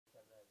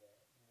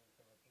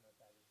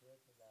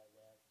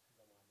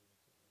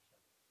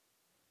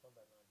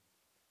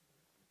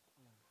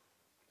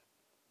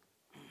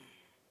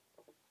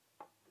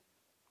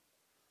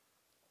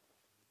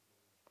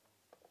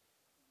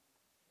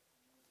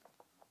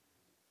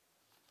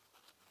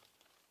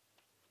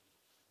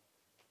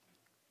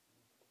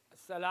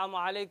السلام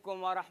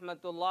عليكم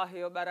ورحمة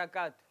الله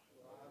وبركاته.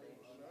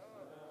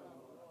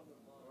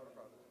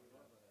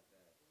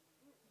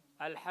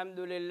 الحمد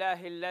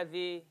لله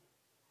الذي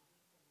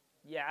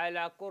جعل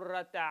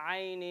قرة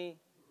عيني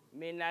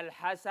من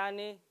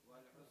الحسن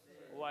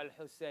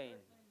والحسين،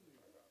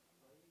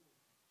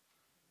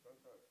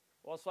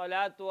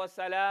 والصلاة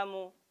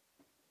والسلام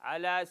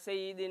على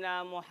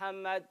سيدنا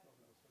محمد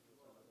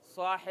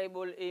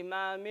صاحب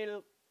الإمام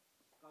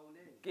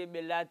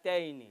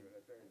القبلتين،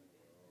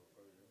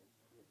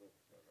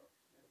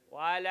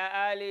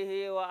 وعلى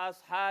آله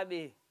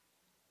وأصحابه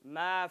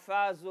ما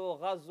فازوا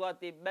غزوة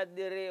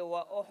بدر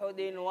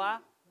وأحد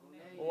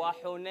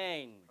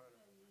وحنين.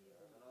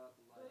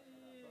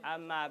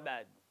 أما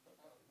بعد،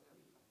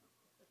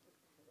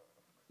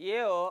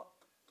 yeo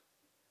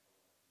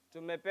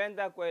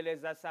tumependa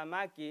kueleza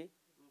samaki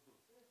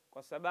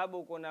kwa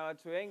sababu kuna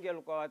watu wengi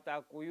walikuwa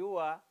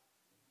watakuyua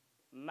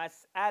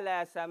masala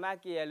ya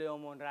samaki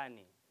yaliyomo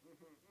ndani.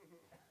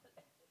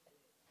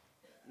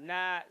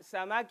 Na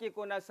samaki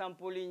kuna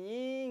sampuli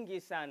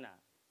nyingi sana,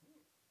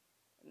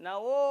 na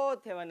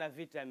wote wana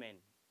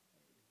vitamin,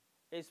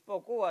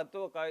 isipokuwa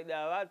tu kawaida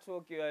ya watu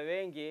ukiwa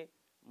wengi,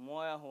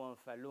 moyo huwa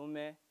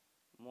mfalume,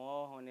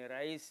 moyo ni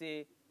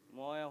raisi,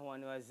 moyo huwa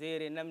ni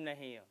waziri, namna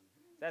hiyo.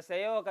 Sasa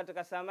yeo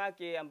katika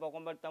samaki ambao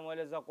kwamba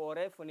tutamueleza kwa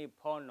urefu ni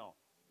pono.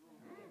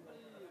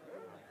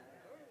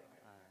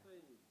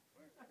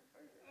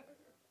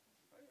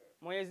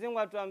 Mwenyezi Mungu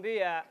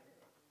atuambia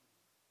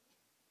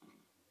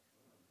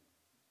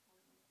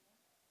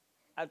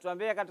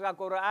katika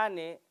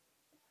Qur'ani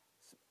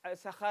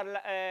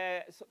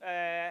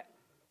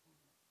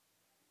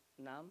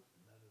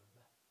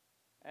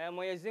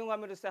Mwenyezi Mungu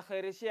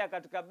ametusakhirishia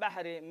katika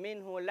bahari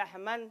minhu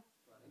lahman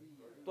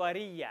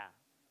tariya,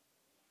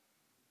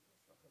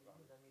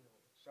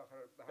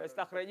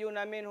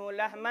 fastakhrijuna minhu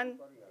lahman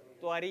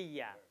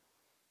tariya.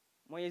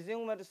 Mwenyezi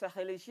Mungu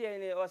ametusakhirishia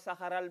ni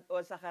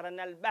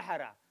wasakharana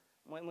albahra.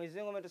 Mwenyezi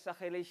Mungu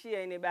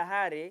ametusakhirishia ni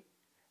bahari,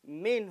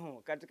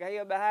 minhu, katika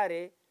hiyo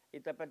bahari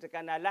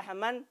itapatikana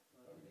lahman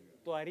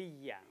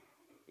tariya,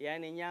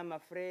 yani nyama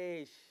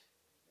fresh.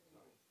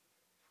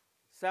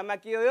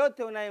 Samaki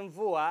yoyote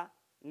unayemvua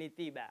ni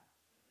tiba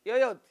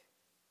yoyote,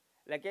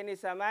 lakini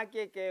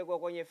samaki kwa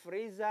kwenye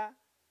freezer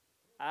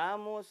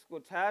siku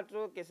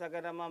 3, kisa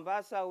kana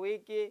Mombasa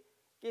wiki,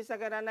 kisa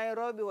kana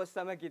Nairobi wa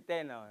samaki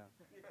tena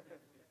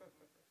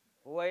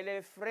huwa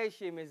ile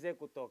fresh imeze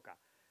kutoka.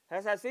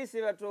 Sasa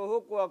sisi watu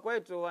huku wa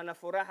kwetu wana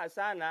furaha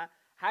sana,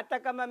 hata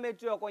kama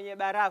metiwa kwenye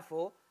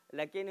barafu,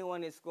 lakini huwa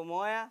ni siku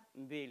moja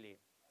mbili.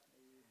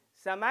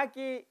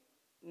 Samaki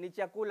ni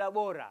chakula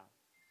bora,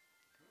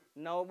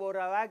 na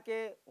ubora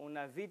wake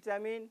una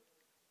vitamin,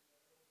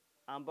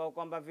 ambao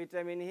kwamba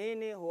vitamin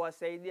hii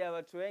huwasaidia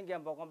watu wengi,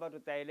 ambao kwamba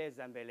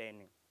tutaeleza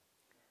mbeleni.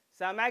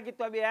 Samaki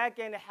tabia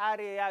yake ni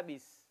hari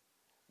yabis,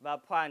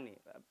 bapani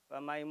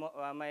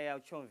wa mai ya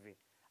chumvi,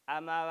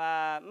 ama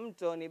wa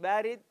mto ni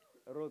barid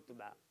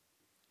rutba.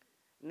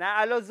 Na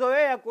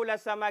alozoea kula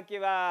samaki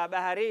wa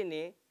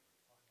baharini,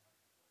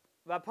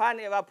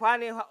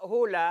 wapwani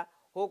hula,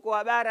 huku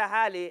wa bara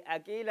hali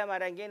akila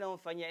mara nyingine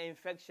humfanyia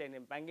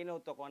infection, pengine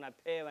utokwa na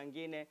pee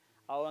wengine,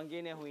 au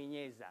wengine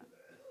huinyeza,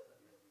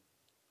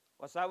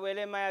 kwa sababu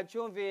ile mai ya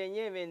chumvi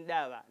yenyewe ni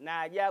dawa.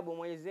 Na ajabu,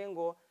 Mwenyezi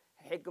Mungu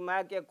hikma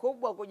yake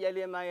kubwa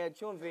kujalia mai ya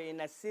chumvi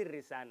ina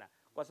siri sana,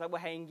 kwa sababu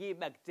haingii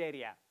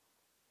bakteria.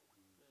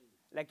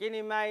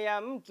 Lakini mai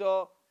ya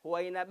mto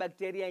huwa ina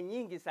bakteria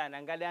nyingi sana.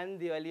 Angalia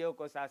ndhi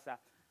walioko sasa,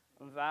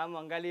 mfahamu,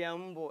 angalia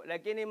mbu.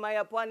 Lakini mai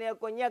ya pwani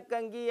yako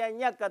nyaka ngia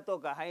nyaka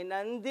toka,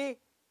 haina ndhi,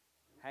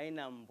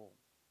 haina mbu.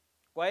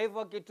 Kwa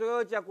hivyo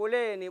kitoweo cha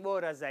kule ni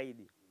bora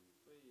zaidi.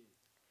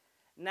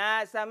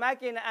 Na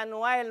samaki na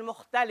anwail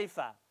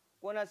mukhtalifa,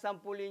 kuna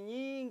sampuli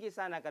nyingi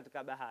sana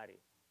katika bahari,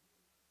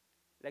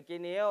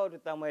 lakini leo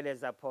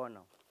tutamueleza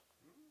pono.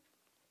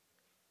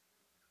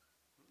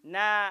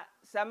 Na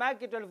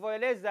samaki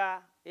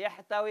tulivyoeleza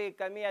yahtawi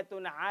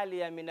kamiyatun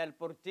alia min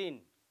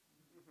alprotein.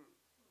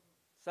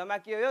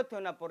 Samaki yoyote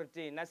una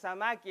protein, na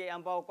samaki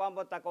ambao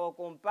kwamba utakao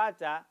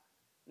kumpata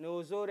ni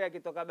uzuri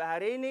akitoka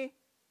baharini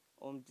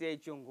umtie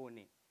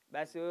chunguni,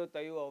 basi wewe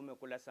utayua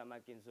umekula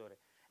samaki nzuri.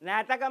 Na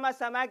hata kama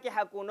samaki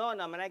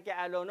hakunona, manake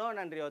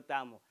alonona ndio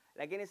tamu,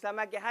 lakini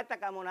samaki hata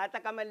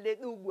kama lile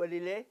dugwa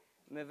lile,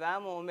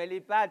 umefahamu,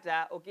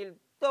 umelipata,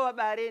 ukitoa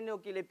baharini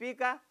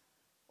ukilipika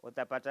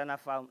utapata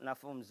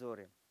nafuu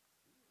mzuri.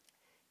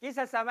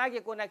 Kisa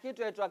samaki kuna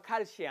kitu inaitwa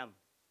calcium.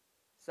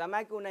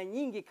 Samaki una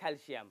nyingi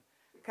calcium.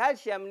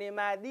 Calcium ni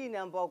madini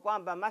ambayo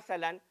kwamba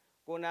mathalan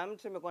kuna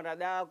mtu amekwenda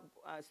dawa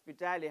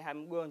hospitali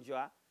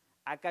hamgonjwa,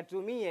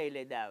 akatumia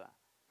ile dawa,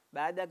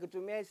 baada ya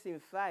kutumia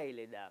isimfai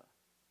ile dawa,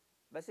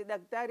 basi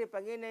daktari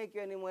pengine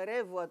ikiwa ni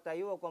mwerevu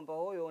atayua kwamba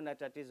huyo una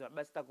tatizo,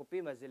 basi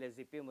takupima zile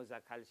zipimo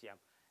za calcium,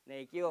 na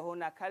ikiwa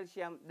huna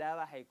calcium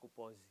dawa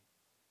haikupozi.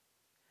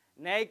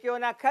 na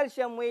ikiona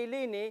calcium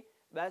mwilini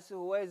basi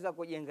huweza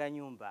kujenga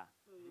nyumba.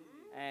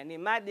 Ni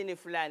madini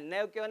fulani,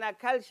 na ukiona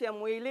calcium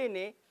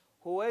mwilini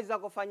huweza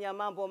kufanya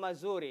mambo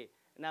mazuri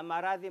na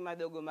maradhi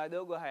madogo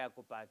madogo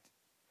hayakupati.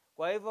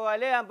 Kwa hivyo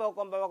wale ambao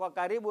kwamba wako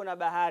karibu na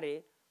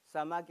bahari,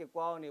 samaki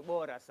kwao ni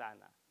bora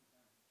sana.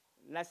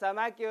 Na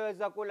samaki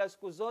waweza kula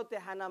siku zote,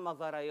 hana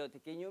madhara yote,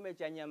 kinyume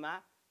cha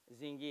nyama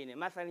zingine.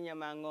 Mathalan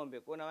nyama ya ng'ombe,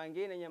 kuna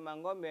wengine nyama ya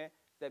ng'ombe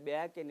tabia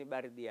yake ni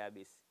baridi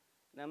yabisi,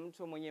 na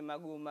mtu mwenye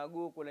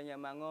maguu kula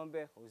nyama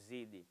ng'ombe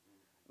huzidi.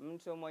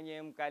 Mtu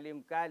mwenye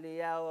mkali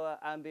yao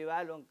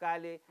ambiwalo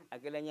mkali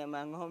akila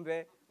nyama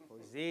ng'ombe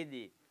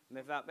huzidi.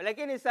 Umefahamu?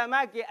 Lakini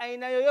samaki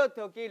aina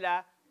yoyote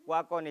ukila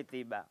kwako ni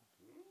tiba.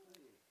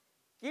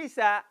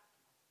 Kisa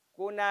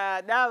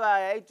kuna dawa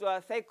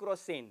yaitwa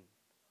thicrosin.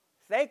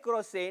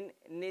 Thicrosin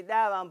ni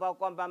dawa ambayo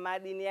kwamba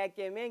madini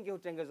yake mengi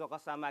hutengezwa kwa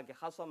samaki,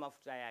 hasa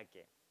mafuta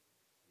yake.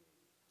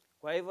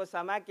 Kwa hivyo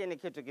samaki ni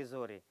kitu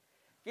kizuri.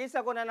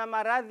 Kisa kuna na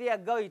maradhi ya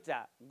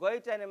goita.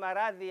 Goita ni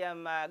maradhi ya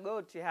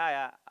magoti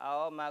haya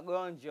au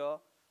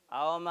magonjo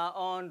au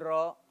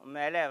maondro,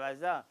 umeelewa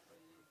za?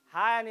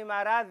 Haya ni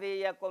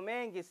maradhi yako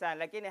mengi sana,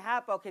 lakini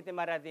hapa ukiti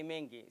maradhi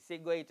mengi, si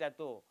goita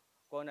tu.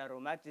 Kuna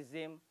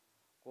rheumatism,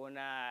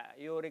 kuna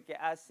uric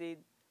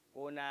acid,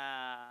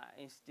 kuna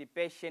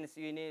constipation,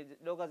 si ni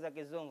lugha za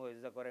kizungu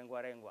za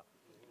kurengwa.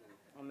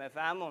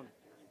 Umefahamu?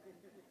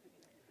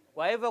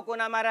 Kwa hivyo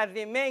kuna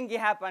maradhi mengi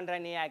hapa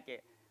ndani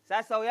yake.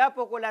 Sasa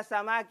uyapokula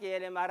samaki,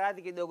 yale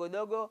maradhi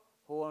kidogo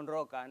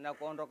huondoka, na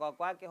kuondoka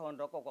kwake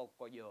huondoka kwa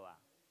kukojoa.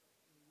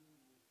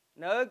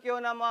 Na wewe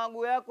ukiona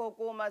mawagu yako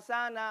kuuma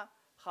sana,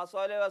 hasa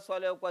wale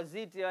waswale kwa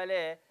ziti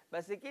wale,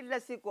 basi kila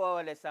siku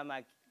wale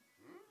samaki.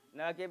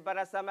 Na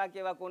wakipata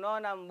samaki wa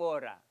kunona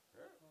mbora.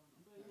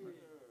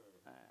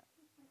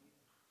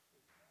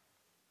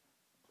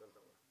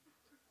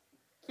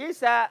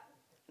 Kisa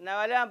na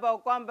wale ambao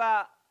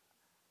kwamba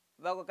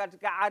wako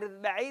katika ardhi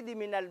baidi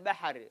min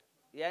albahari,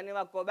 yani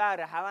wako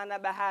bara hawana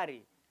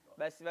bahari,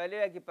 basi wale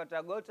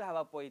wakipata gota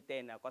hawapoi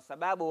tena, kwa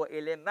sababu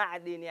ile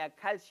madini ya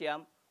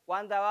calcium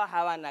kwanza wao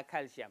hawana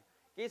calcium.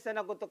 Kisa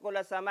na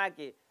kutokula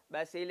samaki,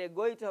 basi ile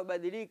goita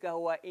hubadilika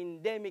huwa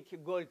endemic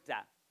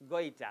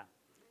goita.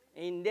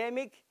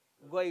 Endemic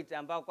goita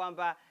ambao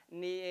kwamba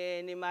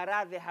ni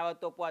maradhi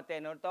hawatopua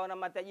tena. Utaona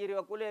matajiri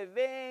wa kule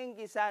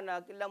wengi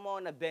sana kila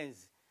muona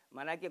benzi,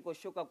 manake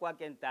kushuka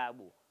kwake ni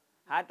taabu.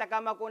 Hata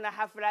kama kuna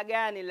hafla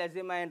gani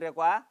lazima ende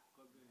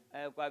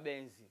kwa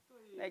benzi.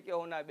 Na ikiwa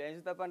una benzi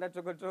utapanda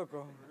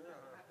tokotoko.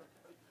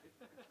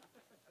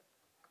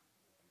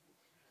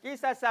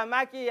 Kisa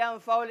samaki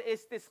yamfaul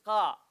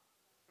istisqa.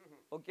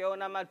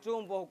 Ukiona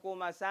matumbo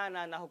hukuma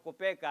sana na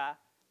hukupeka,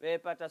 wewe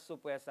pata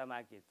supu ya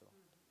samaki tu.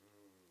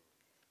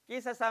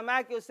 Kisa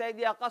samaki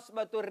usaidia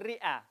kasbatu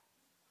ria,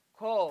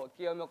 koo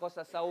kiwa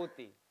umekosa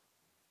sauti.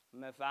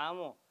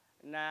 Umefahamu?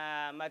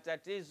 Na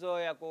matatizo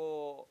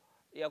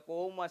ya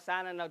kuumwa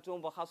sana na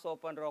tumbo, hasa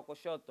upande wa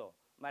kushoto.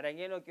 Mara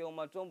nyingine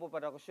ukiumwa tumbo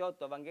upande wa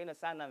kushoto, wengine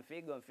sana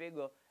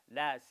mfigo,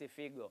 la si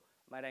figo.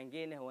 Mara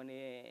nyingine huwa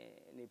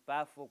ni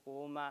pafu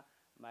kuuma,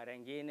 mara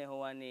nyingine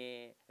huwa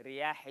ni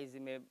riahi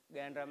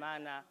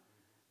zimegandamana,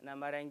 na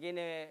mara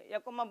nyingine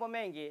yako mambo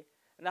mengi.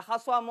 Na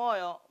hasa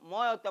moyo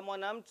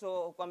utamwona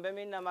mtu kwamba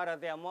mimi na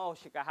maradhi ya moyo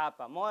ushika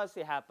hapa. Moyo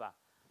si hapa.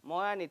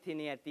 Moyo ni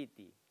tini ya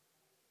titi.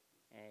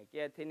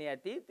 Kia tini ya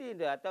titi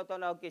ndio hata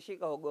utaona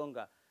ukishika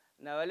hugonga.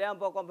 Na wale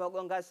ambao kwamba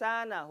hugonga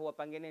sana huwa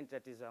pengine ni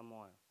tatizo la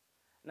moyo.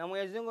 Na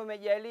Mwenyezi Mungu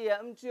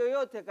amejalia mtu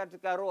yoyote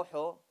katika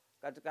roho,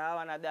 katika hawa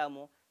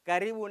wanadamu,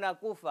 karibu na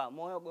kufa,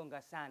 moyo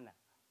gonga sana.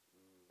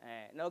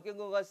 Na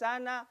ukigonga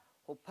sana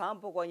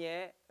hupampo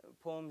kwenye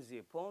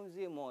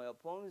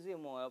pumzi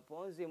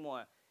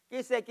moyo.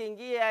 Kisa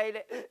kiingia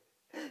ile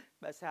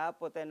basi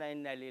hapo tena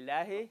inna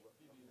lillahi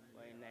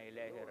wa inna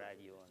ilaihi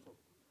rajiun.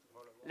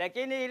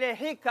 Lakini ile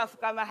hikaf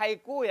kama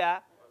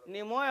haikuya,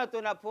 ni moyo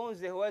tuna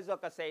pumzi, huwezi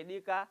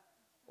ukasaidika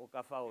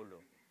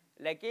ukafaulu.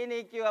 Lakini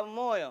ikiwa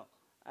moyo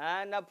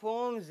na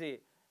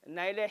pumzi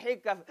na ile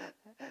hikaf,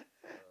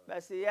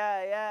 basi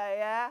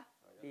ya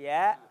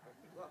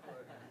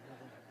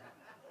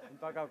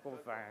mpaka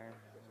kufa.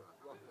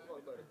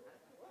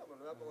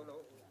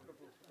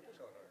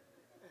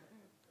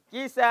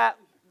 Kisa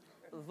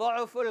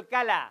dhu'ful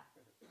kala.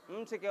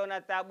 Mtu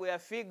kiona tabu ya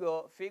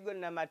figo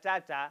na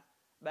matata,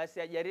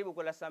 basi ajaribu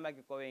kula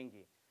samaki kwa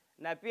wengi.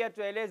 Na pia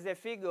tueleze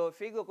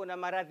figo kuna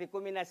maradhi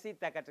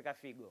 16 katika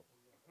figo.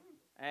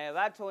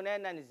 Watu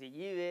unena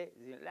nizijiwe,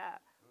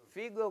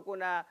 figo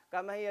kuna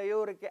kama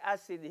hiyo uric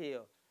acid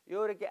hiyo.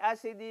 Uric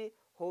acid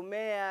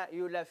humea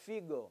yula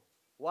figo,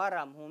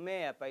 waram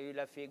humea pa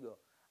yula figo,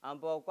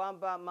 ambao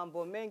kwamba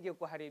mambo mengi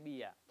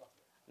kuharibia.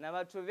 Na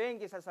watu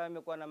wengi sasa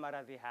wamekuwa na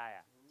maradhi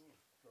haya.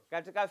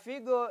 Katika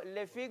figo,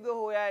 le figo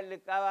huwa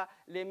likawa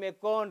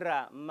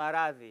limekonda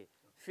maradhi.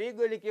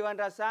 Figo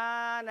likiwanda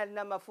sana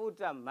lina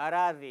mafuta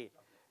maradhi.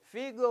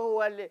 Figo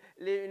huwa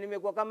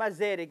limekuwa kama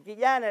zere.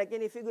 Kijana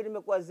lakini figo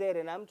limekuwa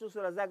zere, na mtu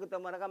sura zake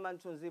utamwona kama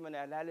mtu mzima na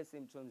halali si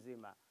mtu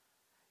mzima.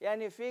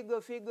 Yaani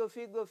figo.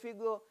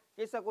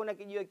 Kisa kuna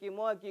kijiwe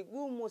kimoja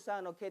kigumu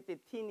sana kete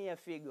tini ya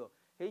figo.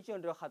 hicho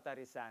ndio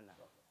hatari sana.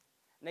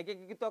 Na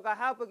kikitoka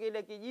hapo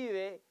kile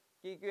kijiwe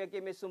kikiwa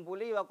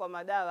kimesumbuliwa kwa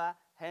madawa,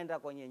 henda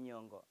kwenye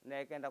nyongo,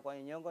 na ikaenda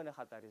kwenye nyongo ni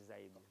hatari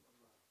zaidi.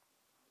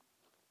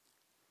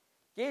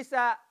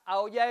 Kisa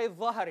aujai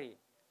dhahari,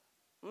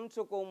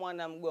 mtu kuumwa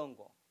na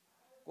mgongo.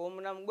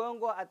 Kuumwa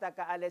mgongo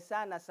ataka ale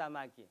sana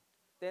samaki,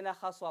 tena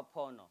haswa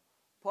pono.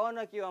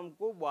 Pono kiwa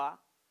mkubwa,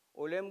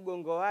 ule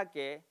mgongo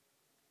wake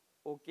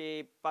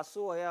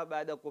ukipasua yao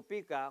baada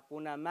kupika,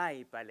 kuna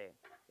mai pale.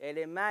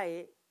 Ile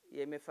mai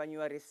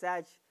yamefanywa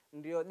research,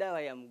 ndio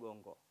dawa ya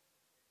mgongo.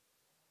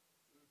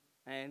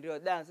 Ndio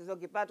dawa. Sasa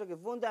ukipata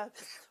ukivunda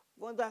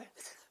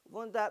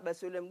vunda,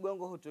 basi ule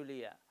mgongo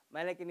hutulia.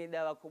 Maana ni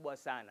dawa kubwa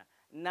sana.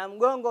 Na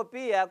mgongo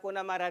pia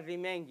kuna maradhi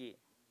mengi.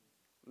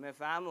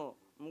 Umefahamu?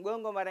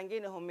 Mgongo mara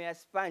nyingine humea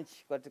sponge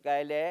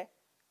katika ile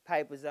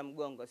pipe za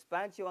mgongo.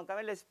 Sponge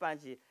kama ile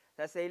sponge.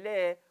 Sasa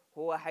ile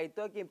huwa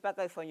haitoki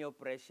mpaka ifanye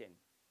operation.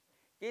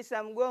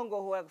 Kisa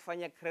mgongo huwa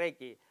kufanya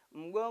kreki.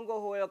 Mgongo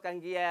huwa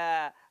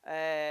kangia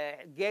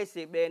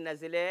gesi baina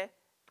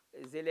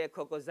zile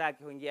koko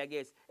zake huingia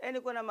gesi.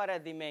 Yaani kuna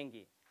maradhi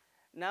mengi.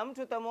 Na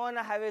mtu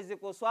utamuona hawezi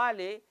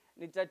kuswali,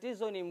 ni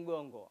tatizo ni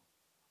mgongo.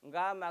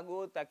 Nga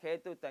maguu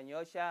taketu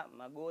utanyosha,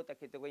 maguu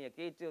taketu kwenye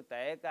kiti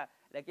utaeka,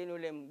 lakini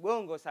ule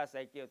mgongo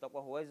sasa ikiwa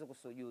utakuwa huwezi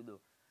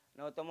kusujudu.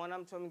 Na utamuona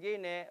mtu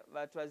mwingine,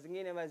 watu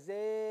wazingine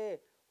wazee,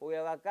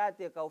 huya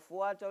wakati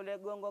kaufuata ule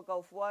gongo,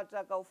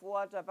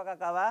 kaufuata mpaka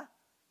kawa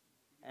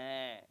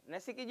na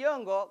si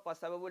kijongo, kwa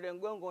sababu ule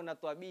mgongo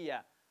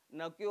unatwabia,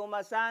 na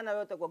ukiuma sana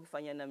wewe utakuwa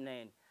kufanya namna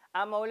hii.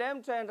 Ama ule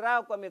mtu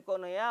aendao kwa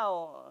mikono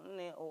yao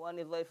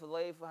ni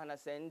dhaifu, hana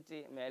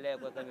senti,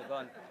 umeelewa, kwa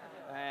mikono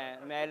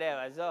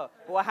umeelewa, so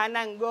huwa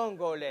hana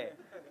mgongo ule,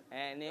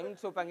 ni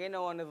mtu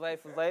pengine ni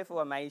dhaifu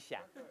wa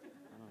maisha.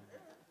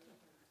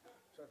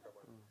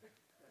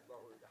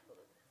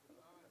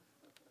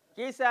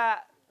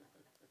 Kisa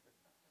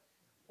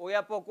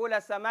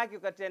uyapokula samaki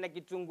ukatia na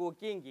kitunguu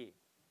kingi,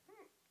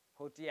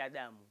 hutia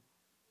damu.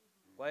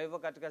 Kwa hivyo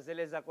katika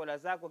zile zakula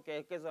zako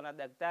ukielekezwa na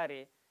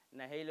daktari,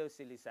 na hilo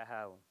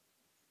usilisahau.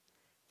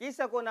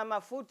 Kisa kuna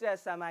mafuta ya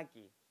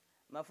samaki.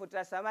 Mafuta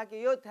ya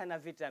samaki yote yana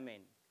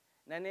vitamin.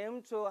 Na ni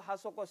mtu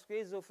hasa kwa siku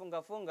hizi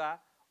ufunga,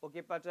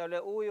 ukipata ule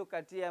uyu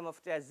katia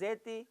mafuta ya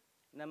zeti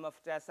na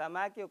mafuta ya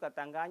samaki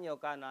ukatanganya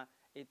ukana,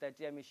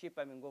 itatia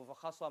mishipa minguvu,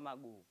 haswa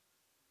maguu.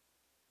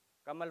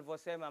 Kama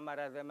alivyosema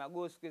maradhi ya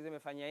maguu siku hizi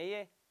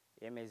imefanya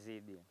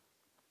yamezidi.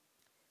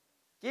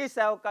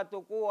 Kisa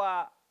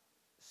ukatukua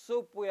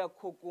supu ya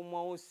kuku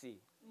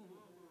mweusi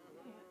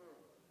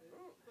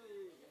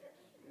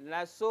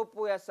na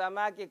supu ya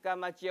samaki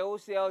kama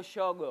cheusi au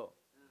shogo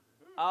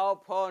au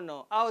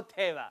pono au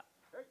teva,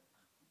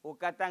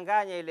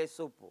 ukatanganya ile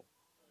supu,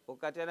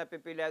 ukatena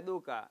pipili ya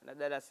duka na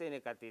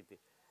dalasini katiti,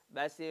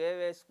 basi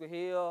wewe siku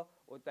hiyo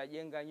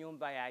utajenga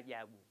nyumba ya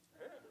ajabu.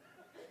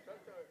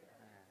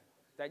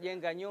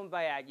 Utajenga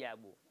nyumba ya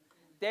ajabu.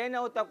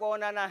 Tena utakuwa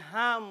na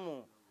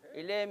hamu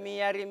ile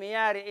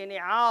miari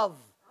iniadh,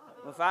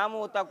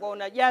 mfahamu, utakuwa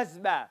una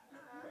jazba,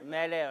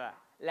 umeelewa.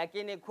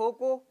 Lakini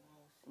kuku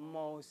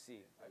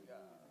mweusi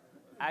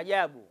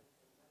ajabu.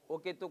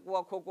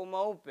 Ukitukua kuku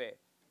mweupe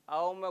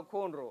au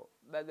mwekundu,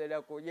 badala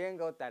ya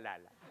kujenga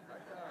utalala.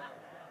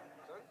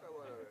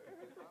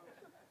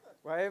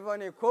 Kwa hivyo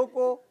ni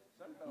kuku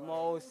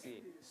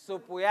mweusi,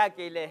 supu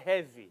yake ile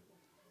heavy,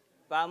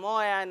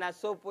 pamoja na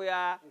supu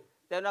ya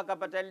tena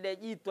kapata lile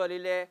jito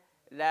lile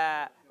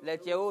la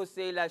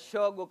cheusi la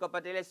shogo,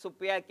 kapata ile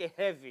supu yake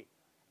heavy,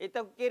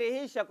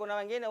 itakukirihisha. Kuna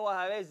wengine huwa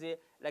hawezi,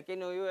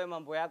 lakini uyue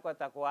mambo yako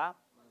atakuwa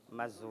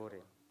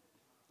mazuri.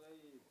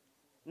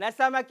 Na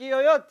samaki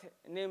yoyote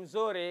ni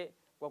mzuri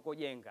kwa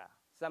kujenga,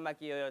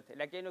 samaki yoyote,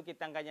 lakini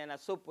ukitanganya na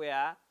supu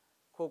ya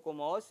kuku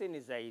mweusi ni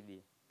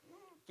zaidi.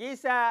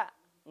 Kisa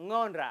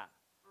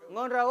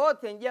ng'onda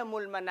wote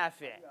njamul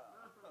manafi,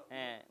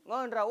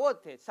 ng'onda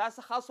wote.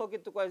 Sasa hasa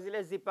ukitukua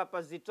zile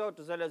zipapa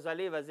zitoto zile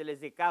zaliva zile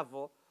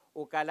zikavu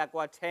ukala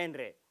kwa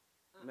tendre,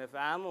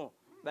 umefahamu,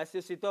 basi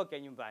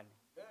usitoke nyumbani.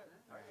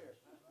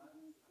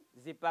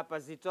 Zipapa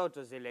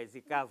zitoto zile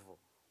zikavu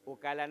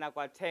ukala na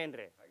kwa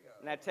tendre,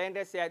 na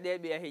tendre si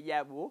adebi ya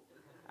hijabu,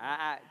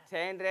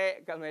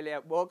 tendre kama ile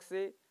ya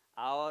boksi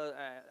au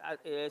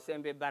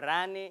sembe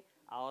barani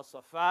au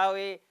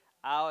sofawi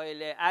au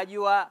ile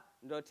ajwa,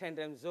 ndo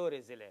tendre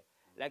mzuri zile.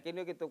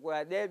 Lakini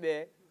ukitukua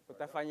debe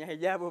utafanya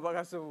hijabu mpaka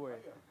asubuhi,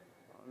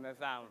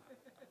 umefahamu.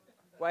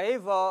 Kwa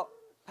hivyo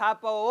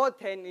papa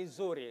wote ni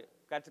nzuri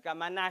katika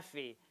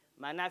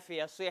manafi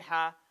ya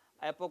siha,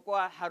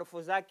 apokuwa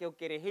harufu zake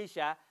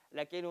ukirihisha,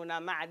 lakini una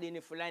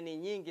madini fulani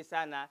nyingi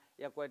sana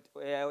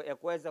ya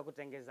kuweza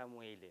kutengeza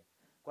mwili.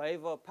 Kwa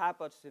hivyo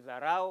papa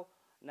tusidharau,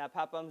 na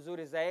papa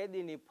mzuri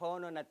zaidi ni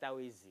pono na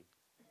tawizi.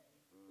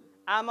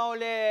 Ama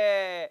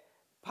ule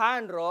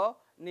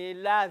pandro ni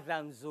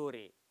ladha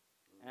mzuri,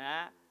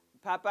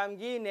 papa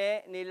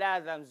mngine ni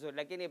ladha mzuri,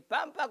 lakini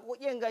pampa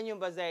kujenga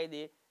nyumba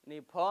zaidi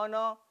ni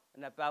pono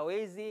na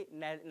pawizi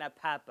na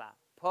papa.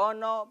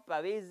 Pono,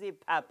 pawizi,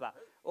 papa.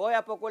 Wewe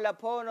apokula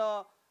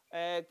pono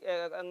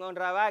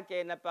ng'onda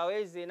wake na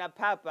pawizi na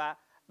papa,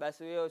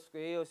 basi wewe siku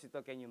hiyo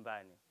usitoke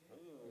nyumbani.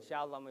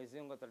 Inshallah Mwenyezi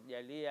Mungu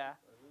atatujalia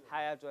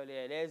haya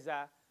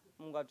tulieleza,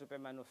 Mungu atupe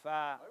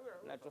manufaa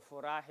na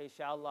tufurahi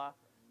inshallah,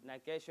 na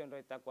kesho ndio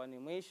itakuwa ni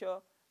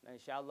mwisho, na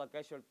inshallah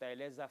kesho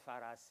tutaeleza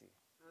farasi.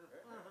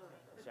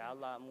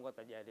 Inshallah Mungu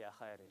atajalia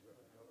khairi.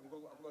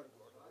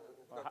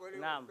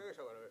 Naam.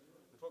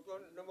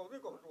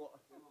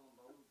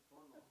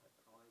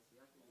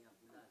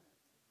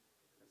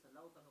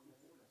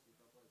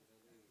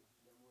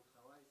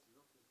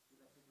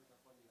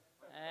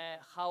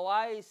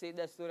 Khawais,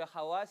 desturi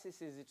khawasi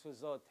si zitu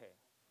zote.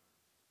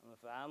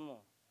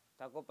 Umefahamu?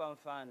 Takupa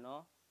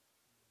mfano.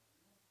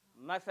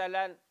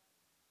 Mathalan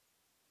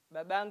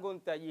babangu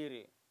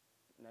mtajiri,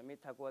 na mimi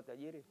takuwa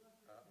tajiri.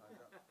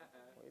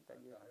 Wewe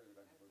tajiri.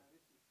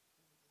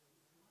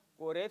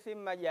 Kurithi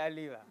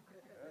majaliwa.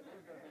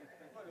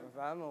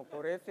 Umefahamu?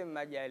 Kurithi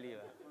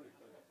majaliwa.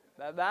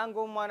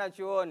 Babangu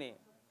mwanachuoni,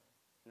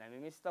 na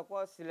mimi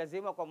sitakuwa, si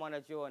lazima kwa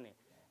mwanachuoni.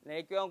 Na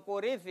ikiwa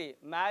kurithi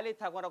mali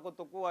takwenda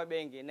kutukua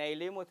benki na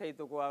elimu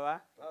taitukua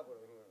wa.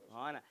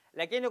 Unaona?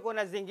 Lakini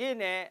kuna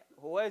zingine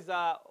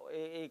huweza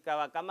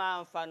ikawa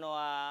kama mfano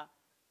wa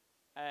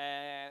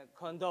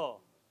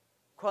kondoo.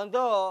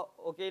 Kondoo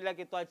ukila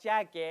kitwa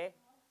chake,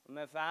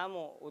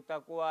 umefahamu,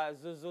 utakuwa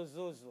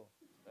zuzuzuzu.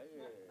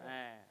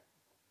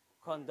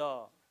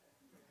 Kondoo.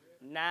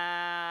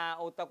 Na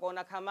utakuwa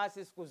na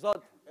kamasi siku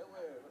zote.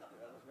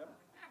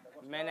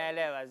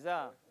 Mmeelewa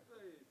za?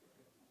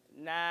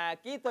 Na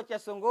kitu cha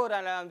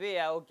sungura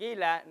naambia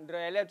ukila ndio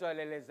eletu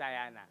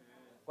alelezayana.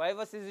 Kwa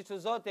hivyo si zitu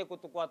zote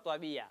kutukua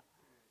tabia.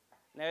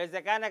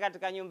 Inawezekana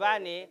katika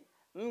nyumbani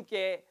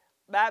mke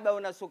baba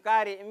una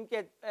sukari,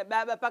 mke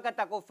baba paka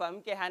takufa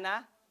mke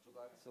hana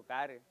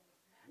sukari.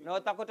 Na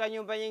utakuta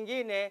nyumba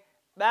nyingine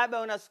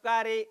baba una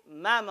sukari,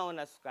 mama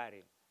una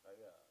sukari.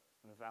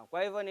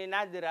 Kwa hivyo ni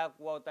nadra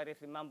kuwa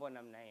utarithi mambo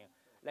namna hiyo.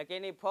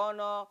 Lakini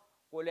pono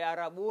kule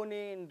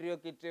Arabuni ndio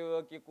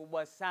kitu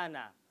kikubwa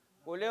sana.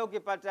 Kule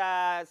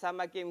ukipata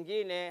samaki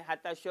mwingine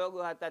hata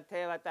shogo hata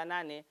tewa hata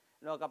nani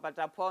na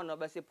ukapata pono,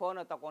 basi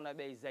pono utakuwa na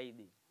bei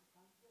zaidi.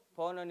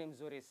 Pono ni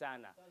mzuri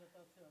sana.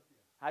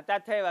 Hata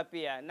tewa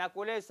pia. Na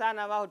kule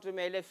sana wao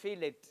tumia ile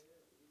fillet.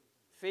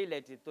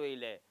 Fillet tu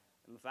ile.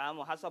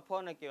 Mfahamu hasa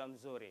pono kiwa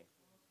mzuri.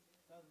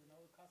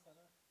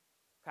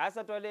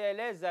 Kasa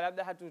tulieleza,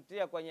 labda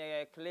hatutia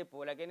kwenye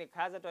klipu, lakini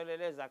kasa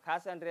tulieleza,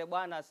 kasa ndiye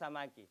bwana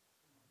samaki.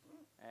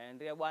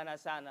 Ndiye bwana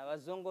sana.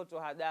 Wazungu tu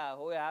hadaa,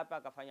 huyo hapa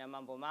akafanya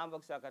mambo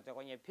kisa wakati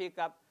kwenye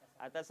pickup.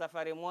 Hata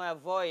safari moja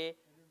Voi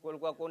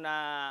kulikuwa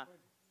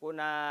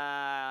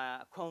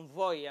kuna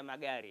convoy ya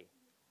magari.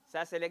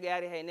 Sasa ile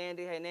gari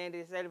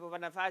hainendi, sasa ilipopata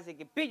nafasi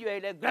ikipigwa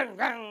ile gang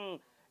gang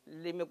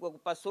limekuwa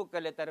kupasuka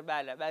ile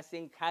tarbala, basi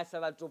nkasa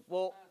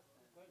watupo.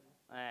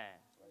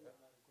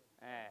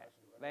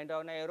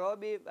 Waenda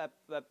Nairobi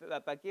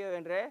wapakiwe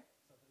wende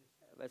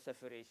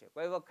wasafirishe.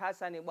 Kwa hivyo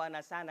kasa ni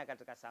bwana sana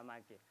katika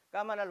samaki.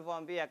 Kama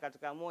nilivyowaambia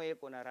katika Moi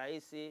kuna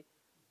raisi,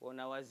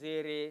 kuna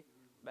waziri,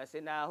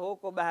 basi na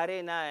huko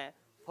baharini naye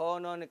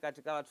pono ni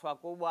katika watu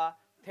wakubwa,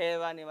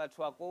 tewa ni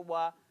watu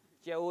wakubwa,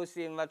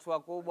 cheusi ni watu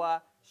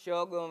wakubwa,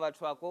 shogo ni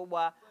watu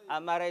wakubwa,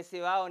 ama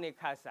raisi wao ni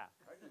kasa.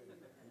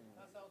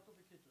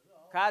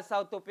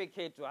 Kasa utupi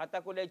kitu.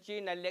 Hata kule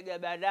China lile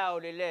gabadao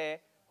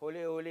lile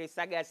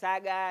ulisaga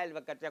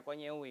wakati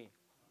kwenye ui.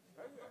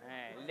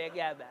 Lile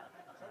gaba.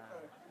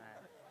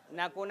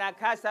 Na kuna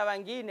kasa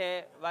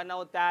wengine wana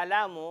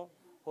utaalamu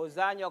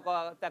huzanywa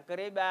kwa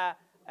takriban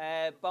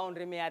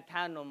paundi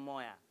 500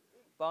 mmoja.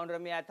 Paundi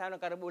 500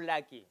 karibu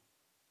laki.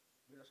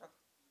 Bila shaka.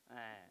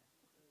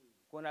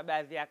 Kuna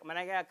baadhi ya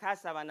maana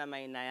kasa wana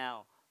maina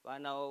yao,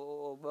 wana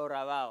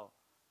ubora wao.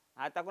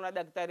 Hata kuna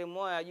daktari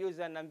mmoja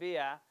juzi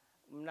ananiambia,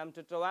 mna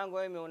mtoto wangu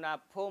mimi una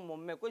pumu,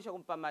 mmekwisha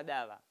kumpa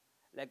madawa.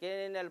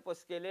 Lakini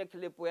niliposikia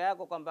klipu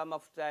yako kwamba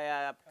mafuta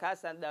ya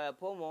kasa dawa ya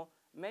pumu,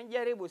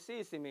 mmejaribu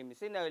mimi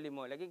sina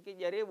elimu, lakini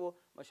kijaribu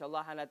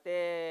mashallah hana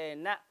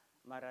tena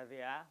maradhi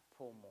ya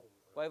pumu.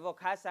 Kwa hivyo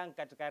kasa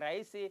katika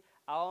raisi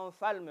au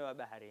mfalme wa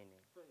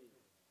baharini.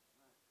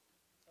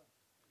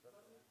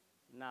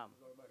 Naam.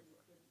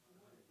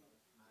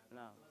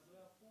 Naam.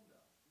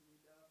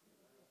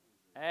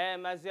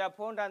 Maziwa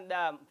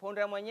punda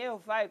punda mwenyewe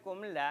hufai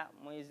kumla.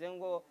 Mwenyezi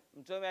Mungu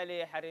Mtume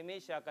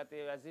aliharimisha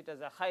wakati wa zita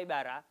za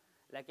Khaibara,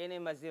 lakini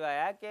maziwa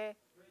yake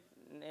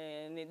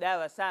ni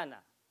dawa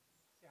sana.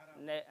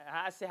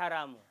 Si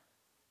haramu.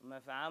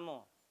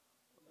 Umefahamu?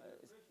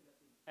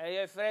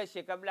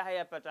 Fresh kabla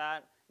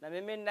hayapata. Na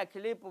mimi nina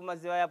klipu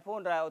maziwa ya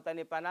punda,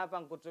 utanipa napa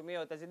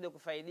nikutumia, utazidi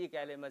kufaidika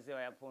yale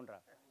maziwa ya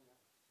punda.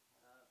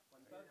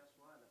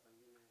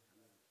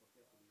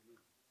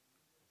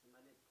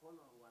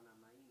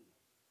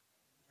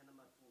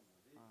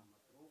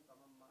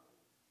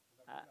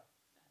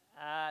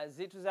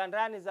 Zitu za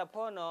ndani za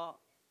pono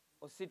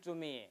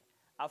usitumie.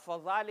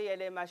 Afadhali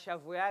yale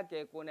mashavu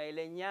yake, kuna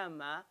ile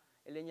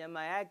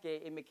nyama yake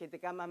imeketi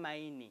kama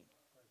maini.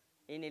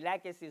 Ini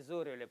lake si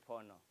zuri ile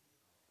pono.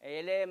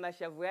 Ile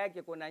mashavu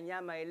yake kuna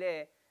nyama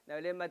ile, na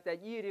ile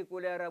matajiri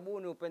kule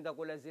Arabuni upenda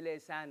kula zile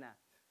sana.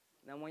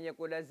 Na mwenye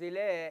kula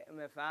zile,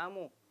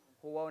 umefahamu,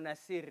 huwa una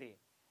siri.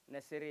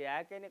 Na siri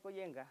yake ni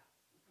kujenga.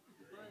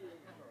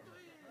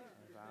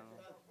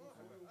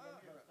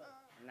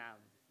 Naam.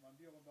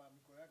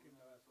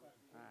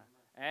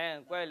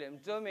 Kweli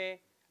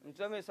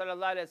Mtume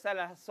sallallahu alaihi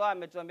wasallam hasa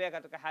ametuambia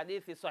katika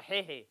hadithi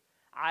sahihi,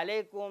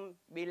 alaikum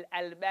bil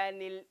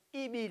albanil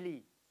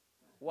ibili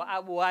wa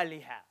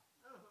abwaliha,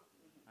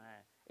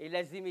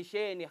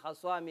 ilazimisheni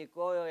haswa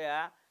mikoyo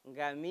ya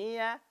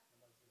ngamia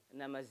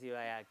na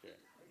maziwa yake.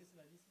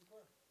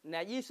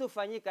 Najisi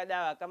hufanyika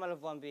dawa kama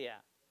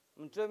alivyoambia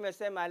Mtume,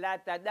 asema la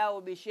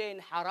tadau bishain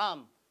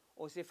haram,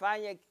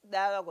 usifanye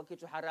dawa kwa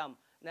kitu haramu.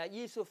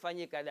 Najisi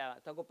hufanyika dawa.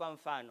 Takupa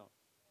mfano.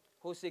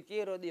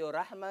 Husikii redio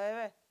Rahma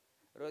wewe?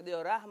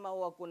 Redio Rahma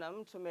huwa kuna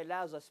mtu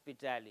melazwa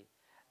hospitali.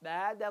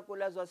 Baada ya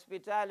kulazwa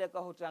hospitali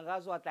kwa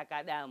hutangazwa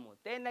ataka damu.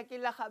 Tena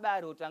kila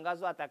habari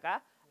hutangazwa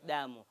ataka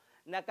damu.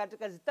 Na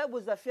katika zitabu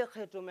za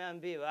fiqh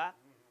tumeambiwa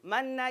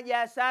man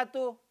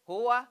najasatu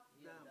huwa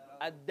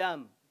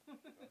ad-dam.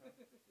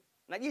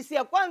 Najisi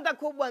ya kwanza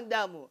kubwa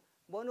damu.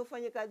 Mbona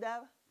hufanyika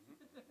dawa?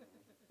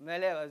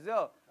 Umeelewa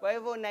sio? Kwa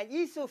hivyo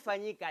najisi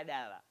hufanyika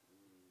dawa.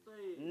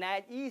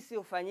 Najisi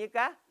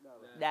hufanyika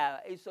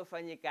dawa.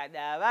 Isofanyika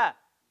dawa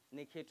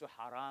ni kitu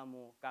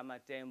haramu kama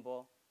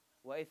tembo.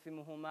 Wa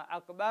ithmuhuma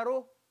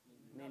akbaru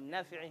min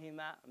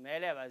naf'ihima.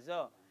 Umeelewa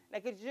sio? Na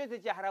kitu chochote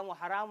cha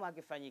haramu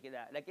hakifanyiki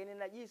dawa, lakini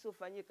najisi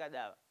hufanyika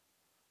dawa.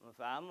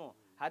 Umefahamu?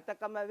 Hata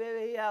kama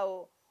wewe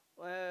yao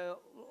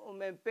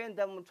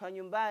umempenda mtu wa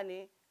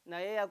nyumbani na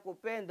yeye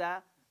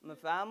akupenda,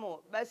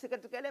 umefahamu? Basi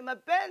katika ile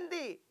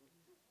mapendi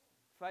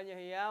fanya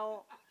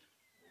yao.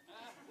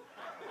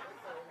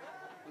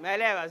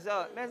 Umeelewa?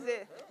 So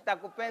basi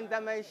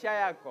takupenda maisha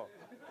yako.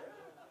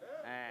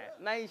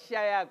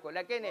 Maisha yako,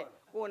 lakini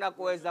kuna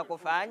kuweza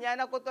kufanya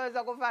na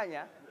kutoweza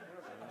kufanya.